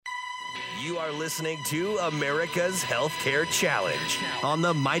You are listening to America's Healthcare Challenge on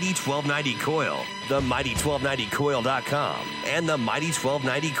the Mighty 1290 Coil, the Mighty1290Coil.com, and the Mighty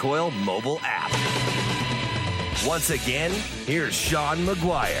 1290 Coil mobile app. Once again, here's Sean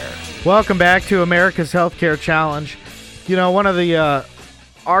McGuire. Welcome back to America's Healthcare Challenge. You know, one of the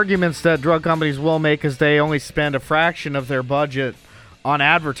arguments that drug companies will make is they only spend a fraction of their budget on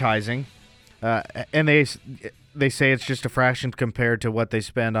advertising, and they say it's just a fraction compared to what they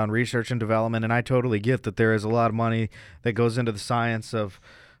spend on research and development, and I totally get that there is a lot of money that goes into the science of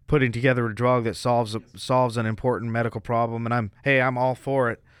putting together a drug that solves an important medical problem, and I'm all for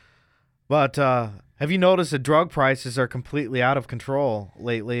it. But have you noticed that drug prices are completely out of control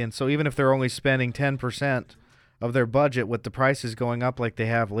lately? And so even if they're only spending 10% of their budget with the prices going up like they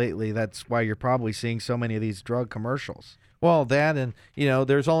have lately, that's why you're probably seeing so many of these drug commercials. Well, that and,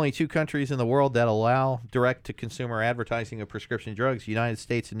 there's only two countries in the world that allow direct-to-consumer advertising of prescription drugs, United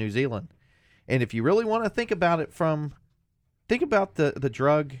States and New Zealand. And if you really want to think about it think about the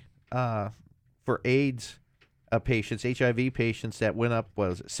drug for AIDS patients, HIV patients that went up,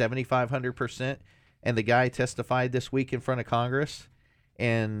 7,500%? And the guy testified this week in front of Congress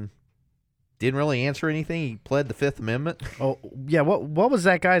and didn't really answer anything. He pled the Fifth Amendment. Oh, yeah. What was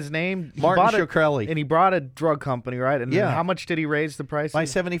that guy's name? Martin Shkreli. And he brought a drug company, right? And yeah. How much did he raise the price? By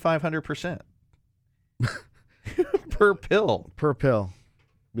 7,500%. Per pill. Per pill.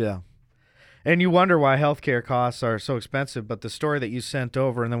 Yeah. And you wonder why healthcare costs are so expensive, but the story that you sent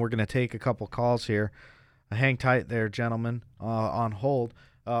over, and then we're going to take a couple calls here. Hang tight there, gentlemen, on hold.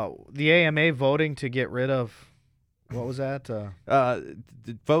 The AMA voting to get rid of... What was that?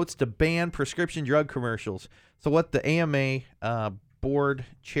 Votes to ban prescription drug commercials. So what the AMA board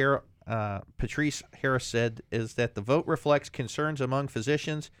chair Patrice Harris said is that the vote reflects concerns among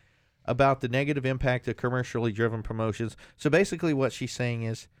physicians about the negative impact of commercially driven promotions. So basically what she's saying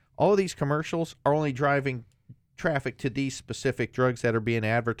is all of these commercials are only driving traffic to these specific drugs that are being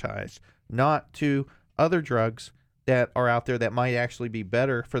advertised, not to other drugs that are out there that might actually be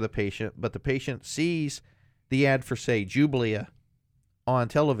better for the patient, but the patient sees the ad for, say, Jublia on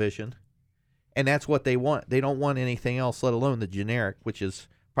television, and that's what they want. They don't want anything else, let alone the generic, which is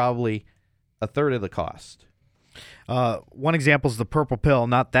probably a third of the cost. One example is the purple pill,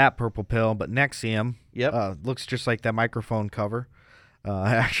 not that purple pill, but Nexium. Yep. Looks just like that microphone cover,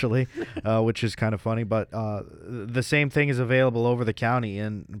 actually, which is kind of funny. But the same thing is available over the county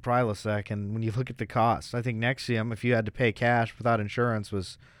in Prilosec, and when you look at the cost, I think Nexium, if you had to pay cash without insurance,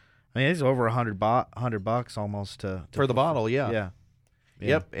 was... it's over $100 almost for the bottle, yeah. Yeah.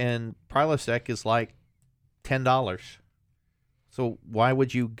 Yep, and Prilosec is like $10. So why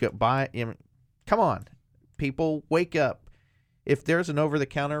would you buy? Come on, people, wake up! If there's an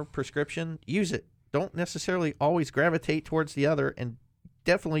over-the-counter prescription, use it. Don't necessarily always gravitate towards the other, and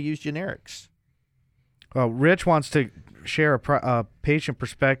definitely use generics. Well, Rich wants to share a patient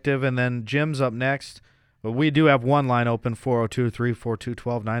perspective, and then Jim's up next. But we do have one line open,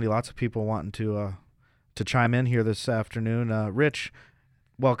 402-342-1290. Lots of people wanting to chime in here this afternoon. Rich,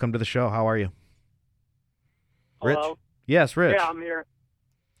 welcome to the show. How are you? Hello? Rich? Yes, Rich. Yeah, I'm here.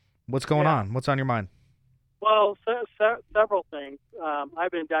 What's going on? What's on your mind? Well, several things. I've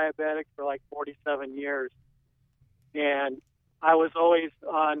been diabetic for like 47 years, and I was always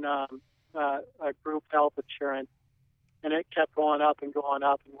on a group health insurance, and it kept going up, and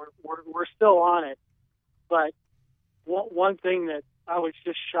we're still on it. But one thing that I was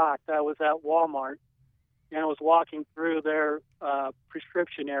just shocked, I was at Walmart, and I was walking through their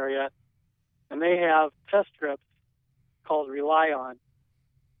prescription area, and they have test strips called Rely On.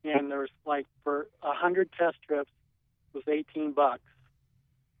 And there's like, for 100 test strips, it was $18.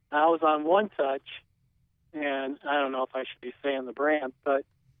 I was on One Touch, and I don't know if I should be saying the brand, but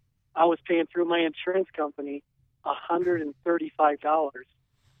I was paying through my insurance company $135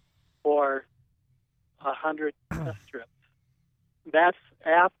 for 100 test strips. That's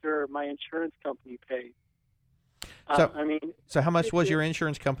after my insurance company paid. So how much was your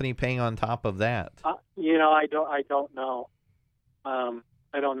insurance company paying on top of that? I don't know.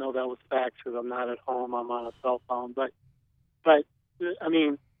 I don't know those facts because I'm not at home. I'm on a cell phone. But I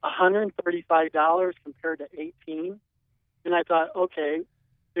mean, $135 compared to $18, and I thought, okay,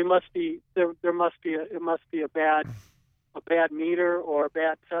 there must be a bad meter or a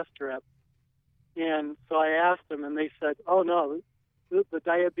bad test strip. And so I asked them, and they said, "Oh no, the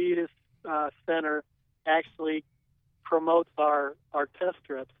diabetes center actually promotes our test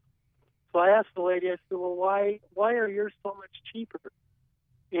strips." So I asked the lady, I said, "Well, why are yours so much cheaper?"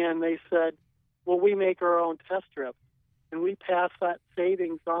 And they said, "Well, we make our own test strips, and we pass that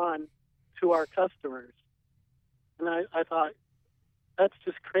savings on to our customers." And I thought, that's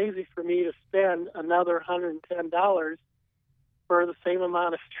just crazy for me to spend another $110 for the same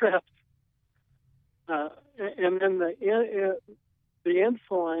amount of strips. And then the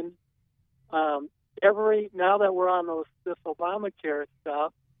insulin, now that we're on this Obamacare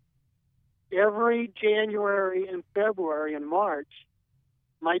stuff, every January and February and March,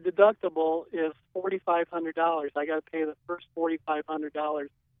 my deductible is $4,500. I got to pay the first $4,500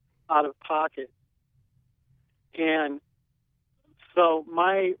 out of pocket, and so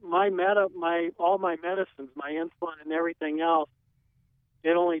all my medicines, my insulin and everything else,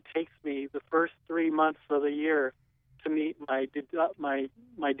 it only takes me the first 3 months of the year to meet my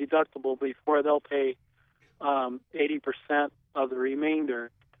deductible before they'll pay 80% of the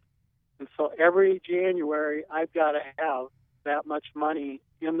remainder. And so every January, I've got to have that much money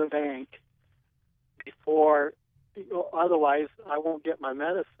in the bank before, otherwise I won't get my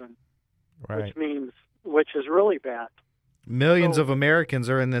medicine, Right. which is really bad. Millions of Americans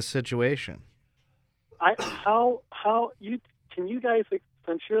are in this situation. Can you guys,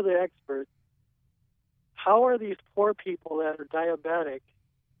 since you're the expert, how are these poor people that are diabetic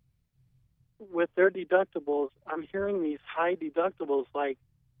with their deductibles? I'm hearing these high deductibles like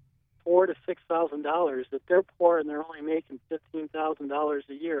 $4,000 to $6,000. That they're poor and they're only making $15,000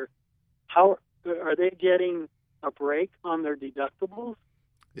 a year. How are they getting a break on their deductibles?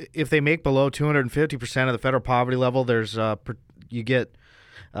 If they make below 250% of the federal poverty level, there's you get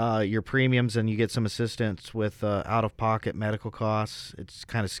your premiums and you get some assistance with out-of-pocket medical costs. It's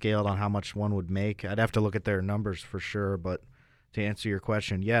kind of scaled on how much one would make. I'd have to look at their numbers for sure, but to answer your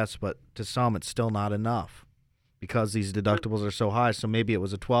question, yes, but to some it's still not enough because these deductibles are so high. So maybe it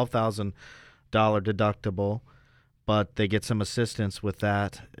was a $12,000 deductible, but they get some assistance with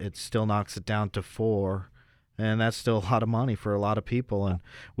that. It still knocks it down to $4,000. And that's still a lot of money for a lot of people. And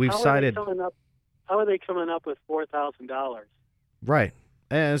we've cited. How are they coming up with $4,000? Right.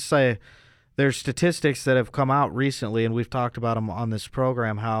 And it's there's statistics that have come out recently, and we've talked about them on this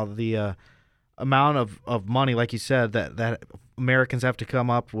program, how the amount of money, like you said, that Americans have to come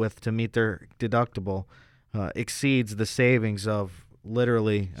up with to meet their deductible exceeds the savings of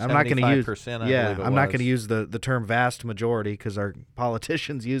literally. I'm not going to use. I'm not going to use the term vast majority because our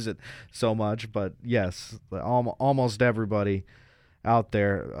politicians use it so much. But yes, almost everybody out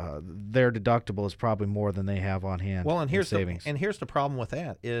there, their deductible is probably more than they have on hand. Well, and here's savings. Here's the problem with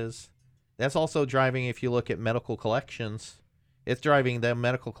that is that's also driving. If you look at medical collections, it's driving the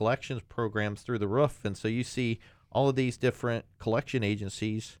medical collections programs through the roof, and so you see all of these different collection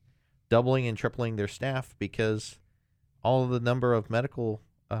agencies doubling and tripling their staff because all of the number of medical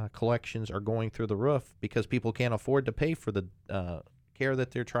collections are going through the roof because people can't afford to pay for the care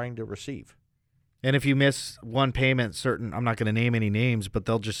that they're trying to receive. And if you miss one payment, I'm not going to name any names, but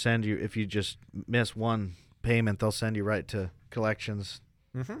they'll just send you, if you just miss one payment, they'll send you right to collections.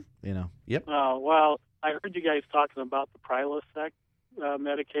 Mm-hmm. Yep. Well, I heard you guys talking about the Prilosec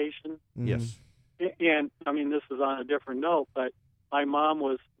medication. Mm-hmm. Yes. And, I mean, this is on a different note, but my mom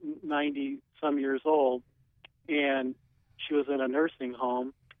was 90-some years old, and she was in a nursing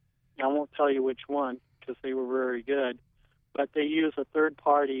home. I won't tell you which one because they were very good, but they use a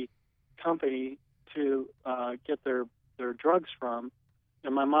third-party company to get their drugs from.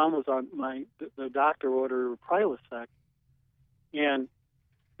 And my mom was on the doctor ordered her Prilosec, and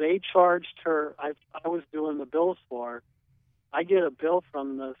they charged her. I was doing the bills for her. I get a bill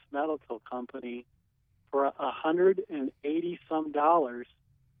from this medical company for $180-some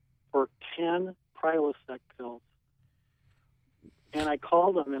for 10 Prilosec pills. And I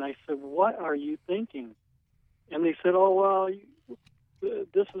called them and I said, "What are you thinking?" And they said, "Oh, well,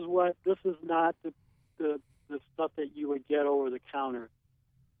 this is not the stuff that you would get over the counter."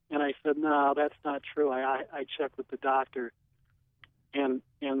 And I said, "No, that's not true. I checked with the doctor." And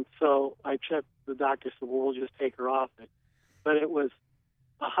so I checked. The doctor said, "Well, we'll just take her off it." But it was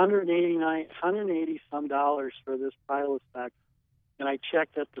 $180-some for this Prilosec, and I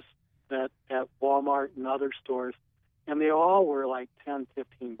checked at Walmart and other stores, and they all were like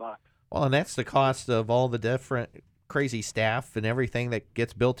 $10-15. Well, and that's the cost of all the different crazy staff and everything that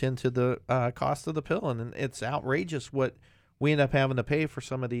gets built into the cost of the pill, and it's outrageous what we end up having to pay for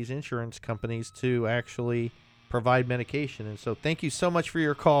some of these insurance companies to actually provide medication. And so thank you so much for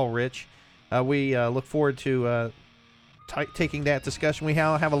your call, Rich. We look forward to taking that discussion. We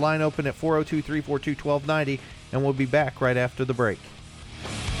have a line open at 402-342-1290, and we'll be back right after the break.